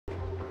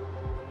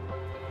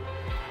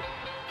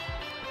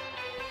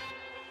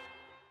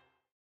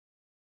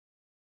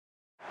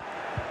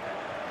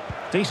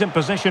Decent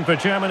position for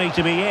Germany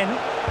to be in.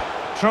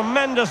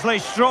 Tremendously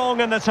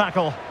strong in the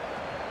tackle.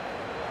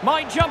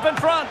 Might jump in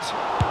front.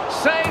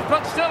 Save,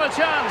 but still a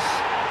chance.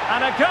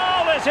 And a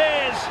goal it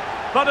is.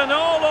 But in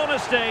all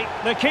honesty,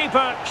 the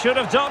keeper should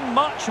have done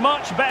much,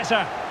 much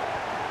better.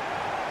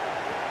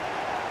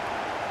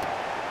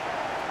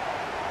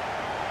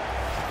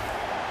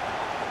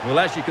 Well,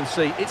 as you can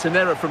see, it's an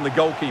error from the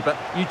goalkeeper.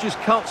 You just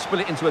can't spill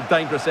it into a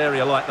dangerous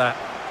area like that.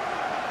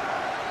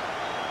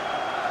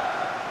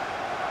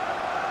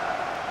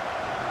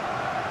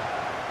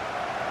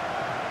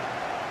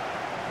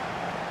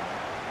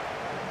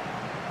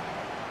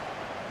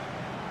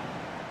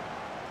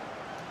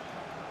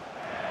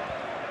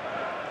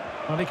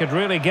 Well, he could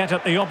really get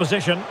at the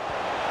opposition.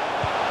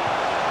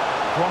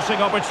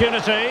 Crossing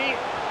opportunity.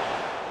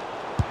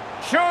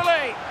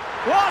 Surely!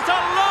 What a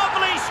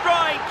lovely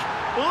strike!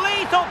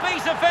 Lethal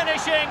piece of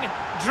finishing,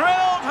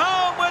 drilled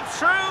home with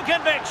true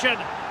conviction.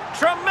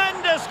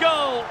 Tremendous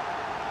goal.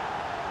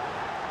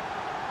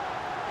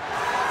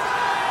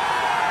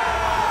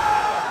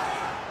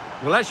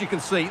 Well, as you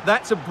can see,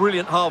 that's a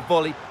brilliant half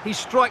volley. He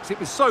strikes it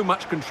with so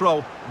much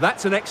control.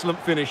 That's an excellent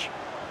finish.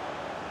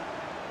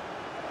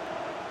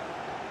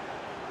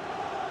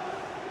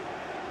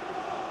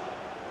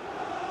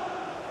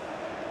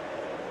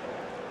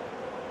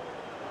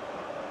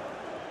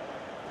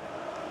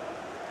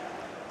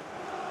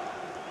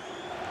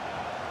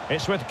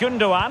 It's with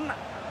Gundogan.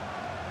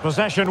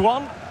 Possession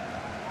one.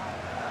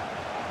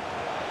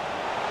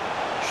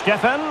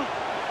 Steffen.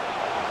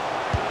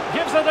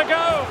 Gives it a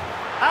go.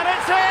 And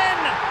it's in!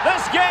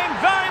 This game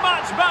very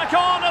much back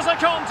on as a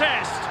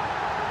contest.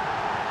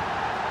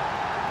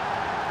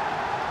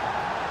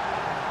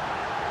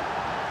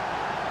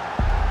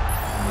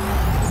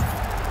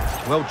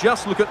 Well,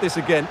 just look at this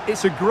again.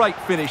 It's a great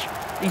finish.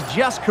 He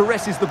just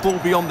caresses the ball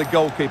beyond the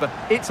goalkeeper.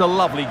 It's a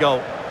lovely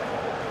goal.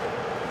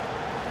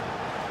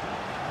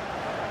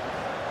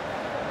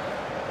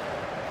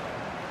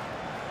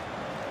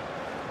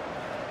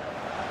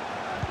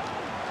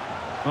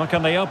 Well,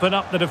 can they open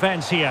up the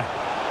defence here?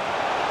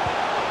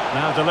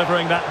 Now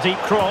delivering that deep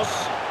cross.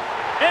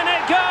 In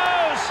it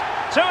goes!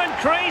 To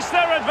increase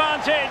their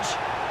advantage.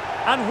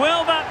 And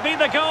will that be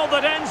the goal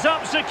that ends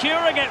up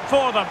securing it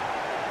for them?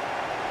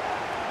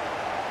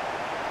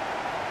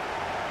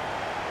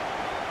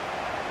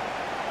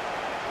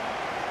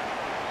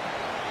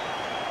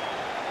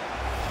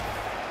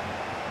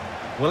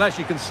 Well, as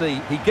you can see,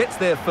 he gets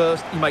there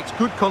first, he makes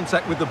good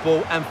contact with the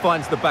ball and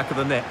finds the back of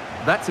the net.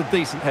 That's a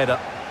decent header.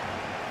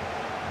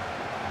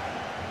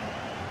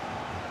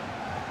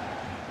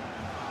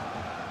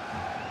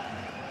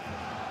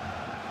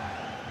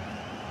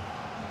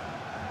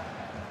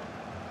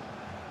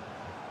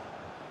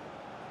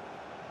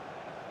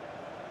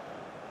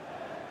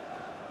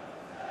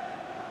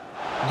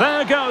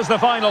 There goes the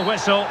final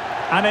whistle,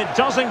 and it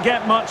doesn't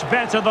get much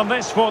better than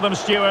this for them,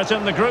 Stuart,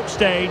 in the group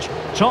stage.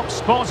 Top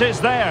spot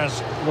is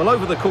theirs. Well,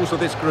 over the course of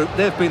this group,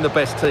 they've been the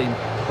best team.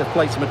 They've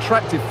played some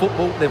attractive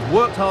football, they've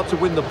worked hard to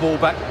win the ball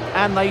back,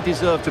 and they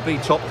deserve to be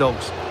top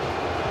dogs.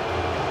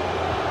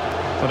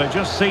 But it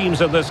just seems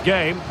in this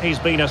game, he's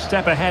been a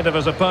step ahead of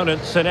his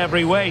opponents in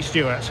every way,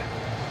 Stuart.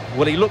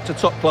 Well, he looked a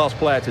top-class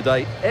player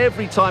today.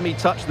 Every time he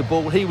touched the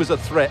ball, he was a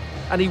threat,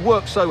 and he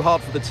worked so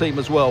hard for the team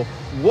as well.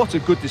 What a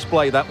good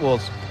display that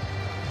was.